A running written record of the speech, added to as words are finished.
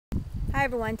Hi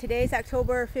everyone, today's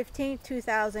October 15th,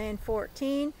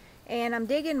 2014, and I'm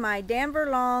digging my Denver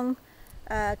long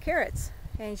carrots.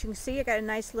 And as you can see, I got a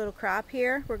nice little crop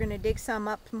here. We're going to dig some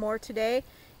up more today,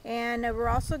 and we're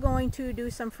also going to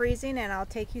do some freezing, and I'll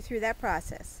take you through that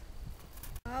process.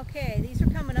 Okay, these are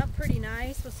coming up pretty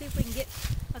nice. We'll see if we can get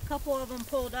a couple of them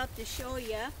pulled up to show you.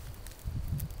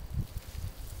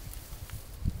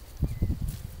 There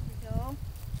we go.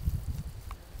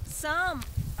 Some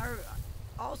are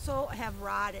also have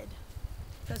rotted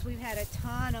because we've had a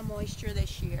ton of moisture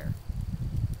this year,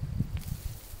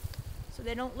 so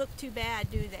they don't look too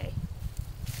bad, do they?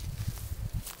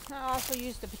 I also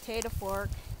used a potato fork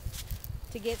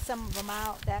to get some of them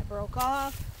out that broke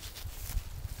off,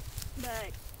 but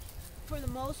for the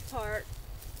most part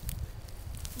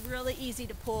really easy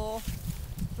to pull,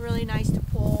 really nice to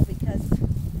pull because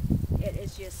it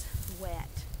is just wet.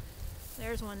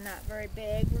 There's one not very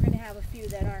big. We're going to have a few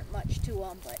that aren't much to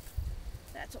them, but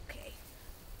that's okay.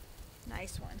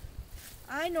 Nice one.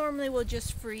 I normally will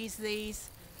just freeze these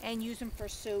and use them for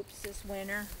soups this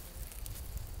winter.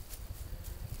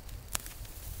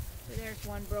 So there's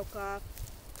one broke off.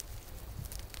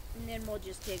 And then we'll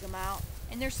just dig them out.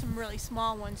 And there's some really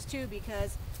small ones too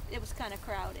because it was kind of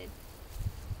crowded.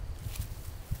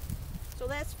 So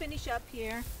let's finish up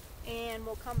here and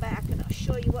we'll come back and I'll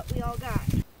show you what we all got.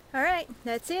 Alright,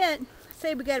 that's it.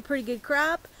 Say we got a pretty good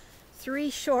crop. 3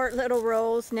 short little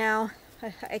rolls. Now,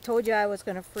 I told you I was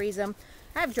going to freeze them.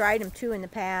 I've dried them too in the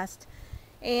past.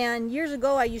 And years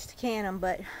ago I used to can them,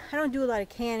 but I don't do a lot of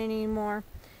canning anymore.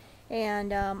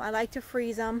 And I like to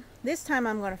freeze them. This time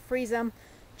I'm going to freeze them,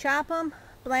 chop them,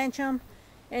 blanch them,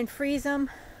 and freeze them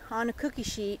on a cookie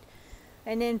sheet.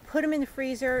 And then put them in the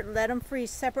freezer, let them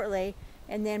freeze separately,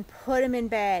 and then put them in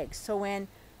bags. So when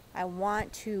I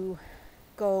want to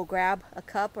go grab a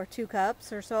cup or 2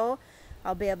 cups or so,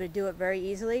 I'll be able to do it very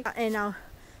easily, and I'll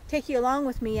take you along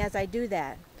with me as I do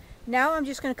that. Now I'm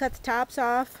just going to cut the tops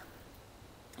off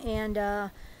and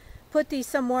put these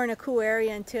somewhere in a cool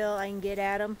area until I can get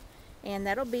at them, and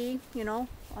that'll be, you know,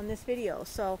 on this video.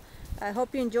 So I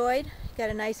hope you enjoyed. Got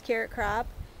a nice carrot crop,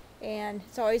 and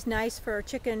it's always nice for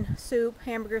chicken soup,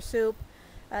 hamburger soup,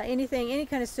 any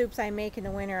kind of soups I make in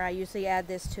the winter. I usually add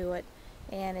this to it,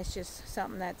 and it's just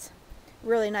something that's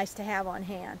really nice to have on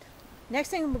hand. Next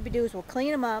thing we'll do is we'll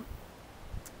clean them up,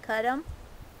 cut them,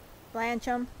 blanch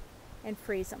them, and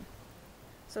freeze them.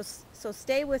 So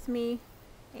stay with me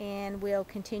and we'll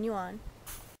continue on.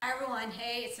 Hi everyone,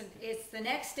 hey, it's the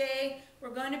next day.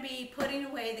 We're going to be putting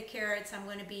away the carrots. I'm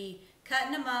going to be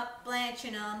cutting them up,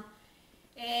 blanching them,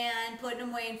 and putting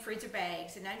them away in freezer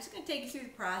bags. And I'm just going to take you through the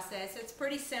process. It's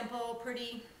pretty simple,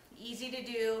 pretty easy to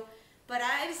do. But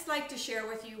I just like to share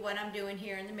with you what I'm doing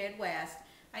here in the Midwest.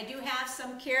 I do have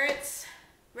some carrots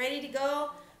ready to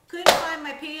go. Couldn't find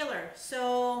my peeler,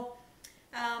 so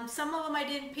some of them I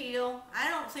didn't peel. I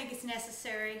don't think it's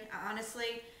necessary,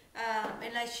 honestly,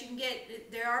 unless you can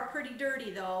get, they are pretty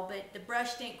dirty though, but the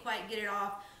brush didn't quite get it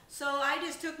off. So I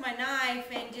just took my knife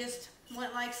and just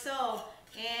went like so,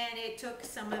 and it took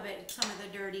some of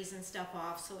the dirties and stuff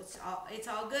off, so it's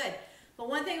all good. But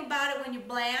one thing about it, when you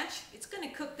blanch, it's going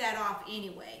to cook that off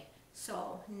anyway.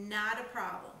 So, not a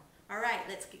problem. Alright,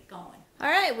 let's get going.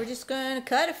 Alright, we're just going to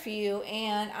cut a few,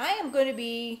 and I am going to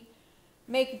be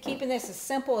keeping this as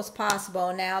simple as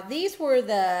possible. Now, these were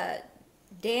the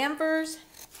Danvers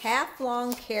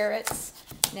half-long carrots.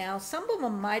 Now, some of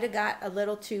them might have got a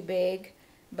little too big,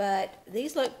 but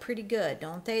these look pretty good,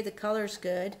 don't they? The color's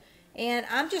good. And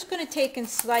I'm just going to take and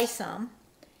slice them.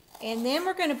 And then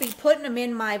we're going to be putting them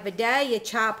in my Vidalia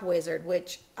Chop Wizard,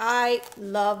 which I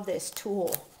love this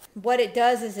tool. What it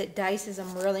does is it dices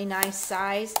them really nice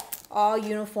size, all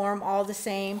uniform, all the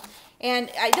same.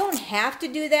 And I don't have to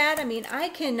do that. I mean, I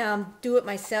can do it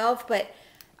myself, but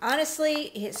honestly,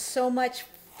 it's so much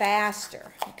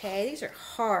faster. Okay, these are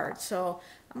hard, so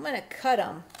I'm going to cut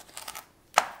them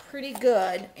pretty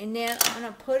good. And then I'm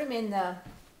going to put them in the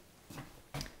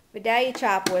Vidalia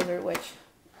Chop Wizard, which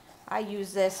I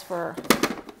use this for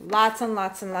lots and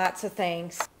lots and lots of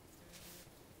things.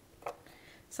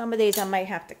 Some of these I might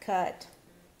have to cut.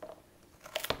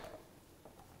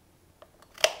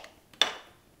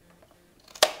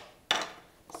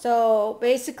 So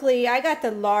basically I got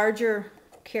the larger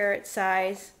carrot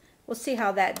size. We'll see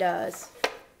how that does.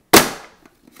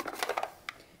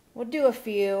 We'll do a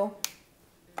few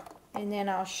and then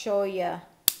I'll show you.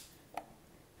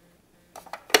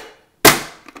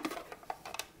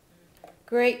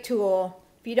 Great tool.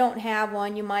 If you don't have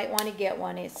one, you might want to get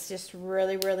one. It's just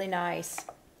really, really nice.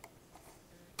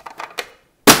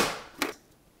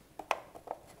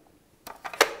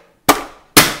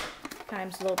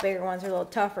 Sometimes a little bigger ones are a little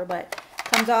tougher, but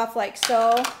Comes off like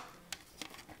so.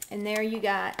 And there you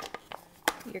got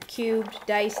your cubed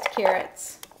diced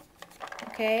carrots.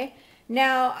 Okay,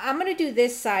 now I'm going to do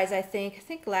this size, I think. I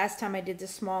think last time I did the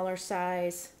smaller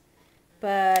size,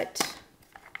 but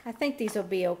I think these will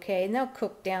be okay, and they'll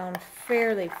cook down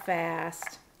fairly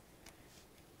fast.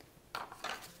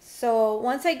 So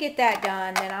once I get that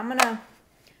done, then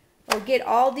we'll get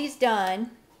all these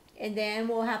done, and then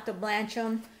we'll have to blanch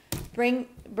them. Bring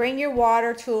your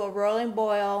water to a rolling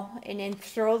boil, and then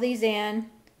throw these in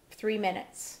 3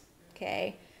 minutes.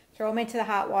 Okay, throw them into the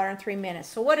hot water in 3 minutes.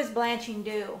 So what does blanching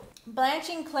do?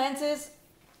 Blanching cleanses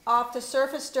off the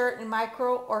surface dirt and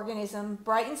microorganism,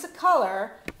 brightens the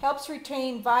color, helps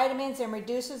retain vitamins, and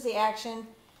reduces the action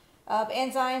of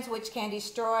enzymes which can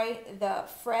destroy the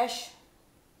fresh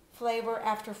flavor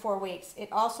after 4 weeks. It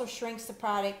also shrinks the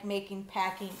product, making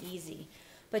packing easy.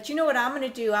 But you know what I'm going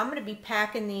to do? I'm going to be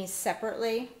packing these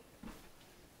separately,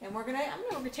 and I'm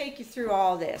going to take you through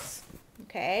all this.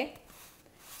 Okay,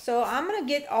 so I'm going to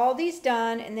get all these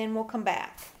done, and then we'll come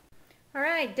back. All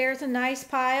right, there's a nice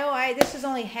pile. This is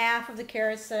only half of the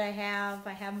carrots that I have.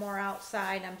 I have more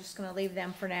outside. I'm just going to leave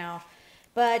them for now.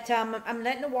 But I'm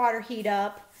letting the water heat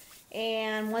up.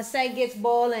 And once that gets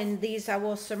boiling, I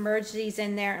will submerge these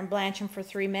in there and blanch them for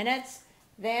 3 minutes.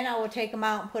 Then I will take them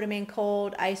out and put them in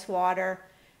cold ice water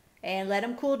and let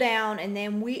them cool down. And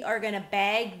then we are going to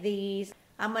bag these.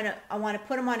 I want to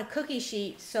put them on a cookie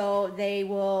sheet so they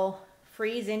will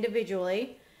freeze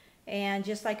individually. And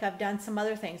just like I've done some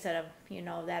other things that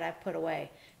I've put away.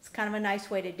 It's kind of a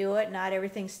nice way to do it. Not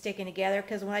everything's sticking together,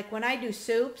 because when I do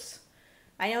soups,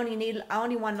 I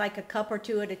only want like a cup or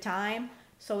two at a time,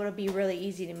 so it'll be really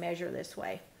easy to measure this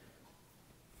way.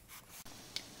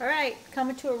 All right,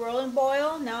 coming to a rolling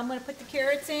boil. Now I'm going to put the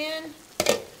carrots in.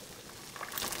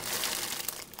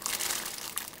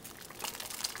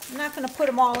 I'm not going to put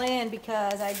them all in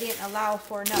because I didn't allow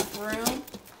for enough room.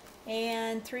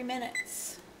 And 3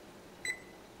 minutes.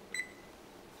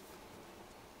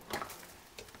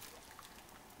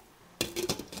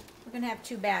 We're going to have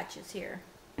 2 batches here.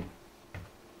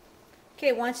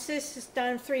 Okay, once this is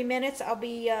done 3 minutes, I'll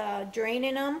be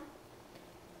draining them.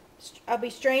 I'll be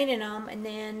straining them and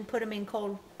then put them in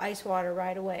cold ice water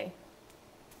right away.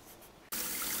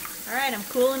 Alright, I'm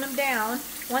cooling them down.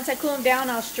 Once I cool them down,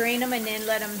 I'll strain them and then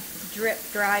let them drip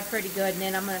dry pretty good, and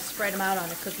then I'm going to spread them out on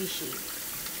a cookie sheet.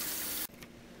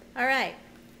 Alright,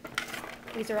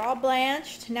 these are all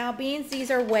blanched. Now beans,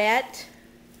 these are wet.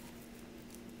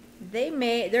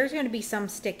 There's going to be some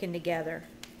sticking together.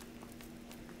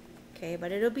 Okay,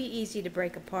 but it'll be easy to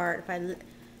break apart if I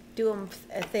do them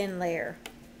a thin layer.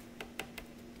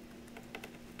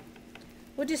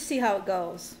 We'll just see how it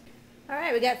goes.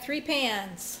 Alright, we got 3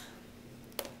 pans.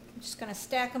 I'm just going to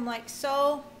stack them like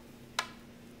so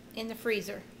in the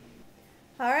freezer.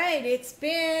 Alright, it's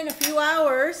been a few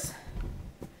hours,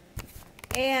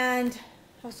 and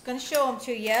I was going to show them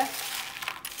to you.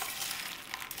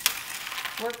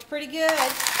 Worked pretty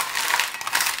good.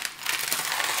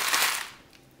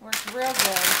 Worked real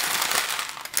good.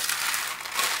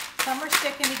 Some are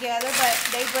sticking together, but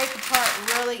they break apart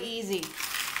really easy.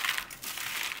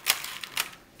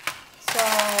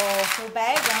 So we'll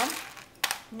bag them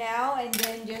now and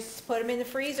then just put them in the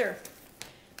freezer.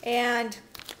 And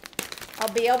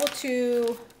I'll be able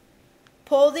to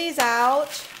pull these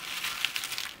out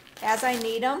as I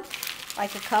need them,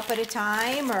 like a cup at a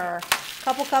time or a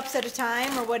couple cups at a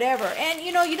time or whatever. And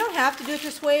you know, you don't have to do it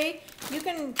this way. You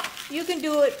can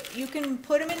do it, you can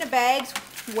put them in the bags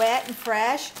wet and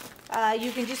fresh.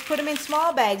 You can just put them in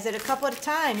small bags at a couple at a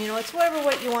time. You know, it's whatever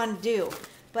what you want to do.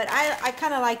 But I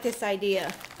kind of like this idea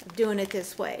of doing it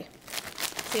this way.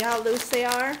 See how loose they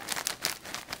are?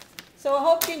 So I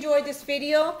hope you enjoyed this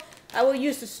video. I will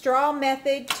use the straw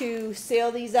method to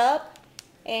seal these up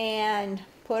and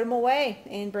put them away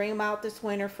and bring them out this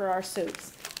winter for our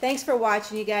soups. Thanks for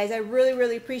watching, you guys. I really,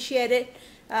 really appreciate it.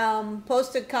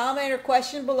 Post a comment or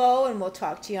question below, and we'll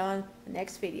talk to you on the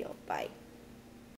next video. Bye.